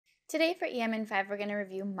Today for EMN5, we're going to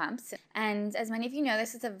review mumps. And as many of you know,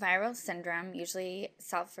 this is a viral syndrome, usually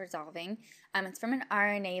self-resolving. It's from an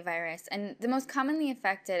RNA virus. And the most commonly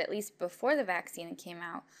affected, at least before the vaccine came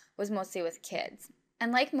out, was mostly with kids.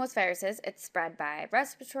 And like most viruses, it's spread by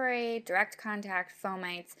respiratory, direct contact,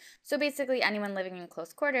 fomites. So basically, anyone living in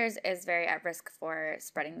close quarters is very at risk for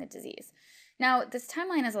spreading the disease. Now, this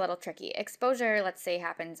timeline is a little tricky. Exposure, let's say,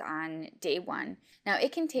 happens on day one. Now,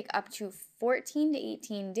 it can take up to 14 to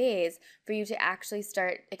 18 days for you to actually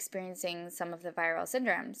start experiencing some of the viral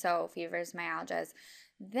syndrome, so fevers, myalgias.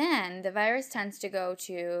 Then the virus tends to go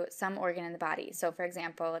to some organ in the body. So, for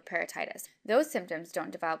example, peritonitis. Those symptoms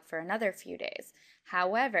don't develop for another few days.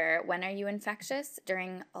 However, when are you infectious?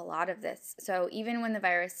 During a lot of this. So, even when the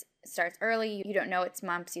virus starts early, you don't know it's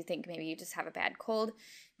mumps, you think maybe you just have a bad cold.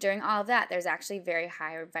 During all of that, there's actually very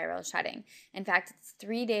high viral shedding. In fact, it's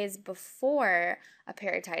 3 days before a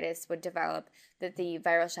peritonitis would develop that the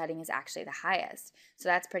viral shedding is actually the highest. So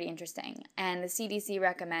that's pretty interesting. And the CDC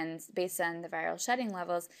recommends, based on the viral shedding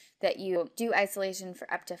levels, that you do isolation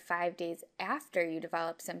for up to 5 days after you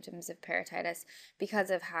develop symptoms of peritonitis because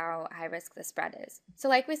of how high risk the spread is. So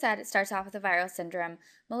like we said, it starts off with a viral syndrome,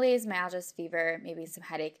 malaise, myalgias, fever, maybe some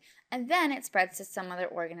headache, and then it spreads to some other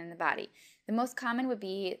organ in the body. The most common would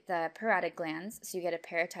be the parotid glands, so you get a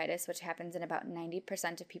peritonitis, which happens in about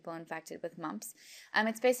 90% of people infected with mumps.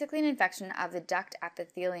 It's basically an infection of the duct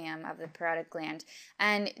epithelium of the parotid gland,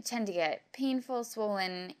 and tend to get painful,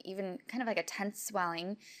 swollen, even kind of like a tense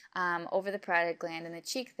swelling over the parotid gland in the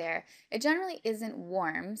cheek there. It generally isn't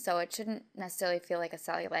warm, so it shouldn't necessarily feel like a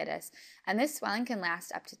cellulitis, and this swelling can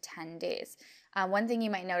last up to 10 days. One thing you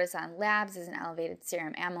might notice on labs is an elevated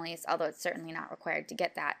serum amylase, although it's certainly not required to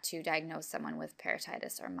get that to diagnose someone with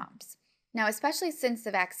peritonitis or mumps. Now, especially since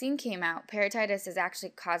the vaccine came out, peritonitis is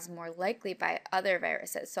actually caused more likely by other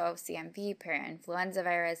viruses, so CMV, parainfluenza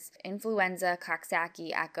virus, influenza,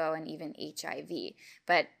 Coxsackie, Echo, and even HIV.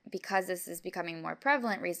 But because this is becoming more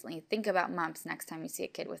prevalent recently, think about mumps next time you see a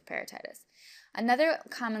kid with peritonitis. Another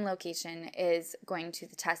common location is going to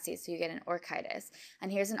the testes, so you get an orchitis. And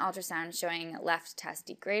here's an ultrasound showing left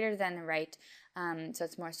testy greater than the right, so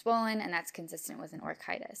it's more swollen, and that's consistent with an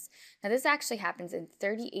orchitis. Now, this actually happens in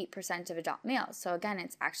 38% of adult males, so again,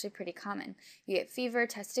 it's actually pretty common. You get fever,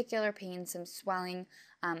 testicular pain, some swelling,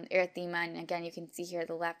 erythema, and again, you can see here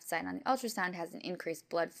the left side on the ultrasound has an increased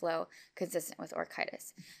blood flow consistent with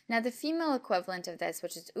orchitis. Now, the female equivalent of this,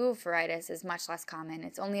 which is oophouritis, is much less common.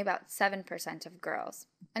 It's only about 7% of girls.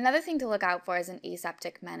 Another thing to look out for is an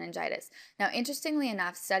aseptic meningitis. Now, interestingly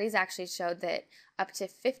enough, studies actually showed that up to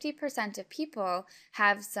 50% of people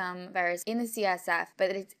have some virus in the CSF,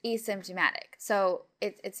 but it's asymptomatic. So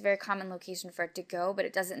it's a very common location for it to go, but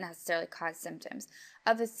it doesn't necessarily cause symptoms.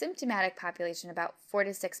 Of the symptomatic population, about 4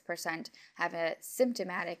 to 6% have a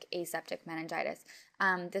symptomatic aseptic meningitis.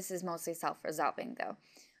 This is mostly self-resolving, though.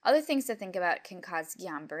 Other things to think about can cause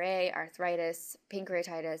Guillain-Barré, arthritis,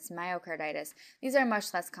 pancreatitis, myocarditis. These are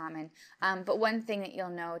much less common, but one thing that you'll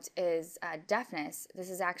note is deafness. This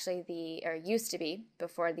is actually or used to be,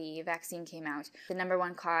 before the vaccine came out, the number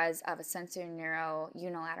one cause of a sensorineural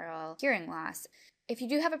unilateral hearing loss. If you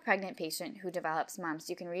do have a pregnant patient who develops mumps,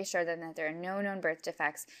 you can reassure them that there are no known birth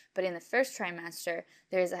defects, but in the first trimester,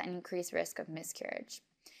 there is an increased risk of miscarriage.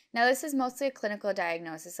 Now, this is mostly a clinical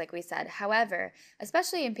diagnosis, like we said. However,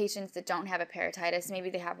 especially in patients that don't have a peritonitis, maybe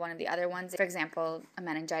they have one of the other ones, for example, a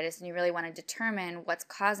meningitis, and you really want to determine what's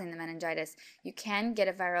causing the meningitis, you can get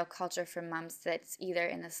a viral culture from mumps that's either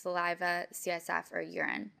in the saliva, CSF, or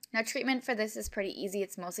urine. Now, treatment for this is pretty easy.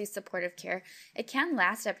 It's mostly supportive care. It can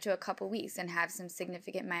last up to a couple weeks and have some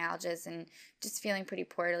significant myalgias and just feeling pretty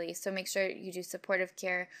poorly. So make sure you do supportive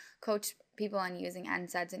care, coach people on using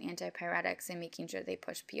NSAIDs and antipyretics, and making sure they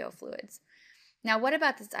push PO fluids. Now, what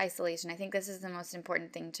about this isolation? I think this is the most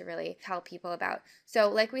important thing to really tell people about. So,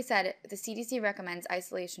 like we said, the CDC recommends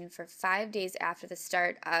isolation for 5 days after the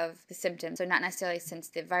start of the symptoms. So not necessarily since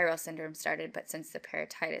the viral syndrome started, but since the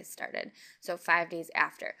peritonitis started. So 5 days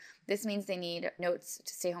after. This means they need notes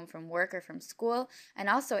to stay home from work or from school. And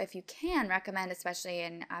also, if you can, recommend, especially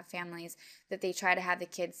in families, that they try to have the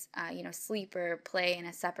kids, sleep or play in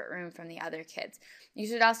a separate room from the other kids. You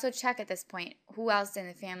should also check at this point who else in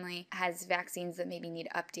the family has vaccines that maybe need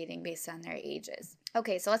updating based on their ages.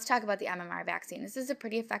 Okay, so let's talk about the MMR vaccine. This is a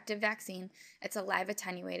pretty effective vaccine. It's a live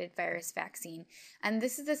attenuated virus vaccine. And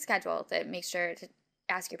this is the schedule that make sure to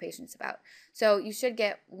ask your patients about. So you should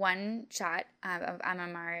get one shot of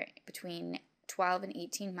MMR between 12 and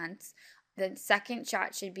 18 months. The second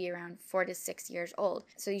shot should be around 4 to 6 years old.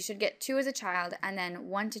 So you should get 2 as a child and then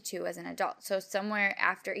 1 to 2 as an adult. So somewhere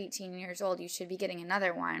after 18 years old, you should be getting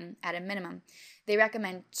another one at a minimum. They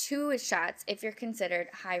recommend 2 shots if you're considered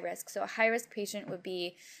high risk. So a high risk patient would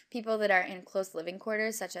be people that are in close living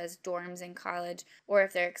quarters, such as dorms in college, or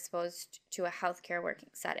if they're exposed to a healthcare working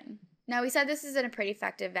setting. Now, we said this is a pretty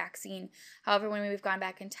effective vaccine. However, when we've gone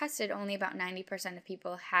back and tested, only about 90% of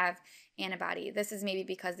people have antibody. This is maybe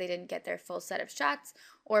because they didn't get their full set of shots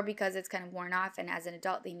or because it's kind of worn off, and as an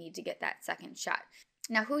adult, they need to get that second shot.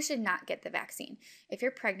 Now, who should not get the vaccine? If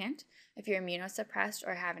you're pregnant, if you're immunosuppressed,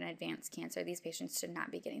 or have an advanced cancer, these patients should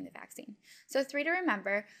not be getting the vaccine. So 3 to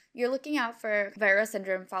remember, you're looking out for viral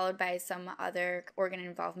syndrome followed by some other organ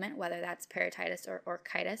involvement, whether that's parotitis or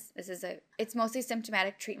orchitis. It's mostly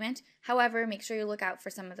symptomatic treatment. However, make sure you look out for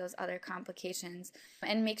some of those other complications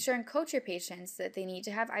and make sure and coach your patients that they need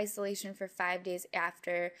to have isolation for 5 days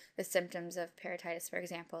after the symptoms of parotitis, for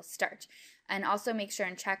example, start. And also make sure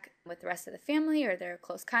and check with the rest of the family or their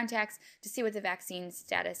close contacts to see what the vaccine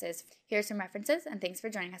status is. Here are some references, and thanks for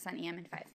joining us on EM in 5.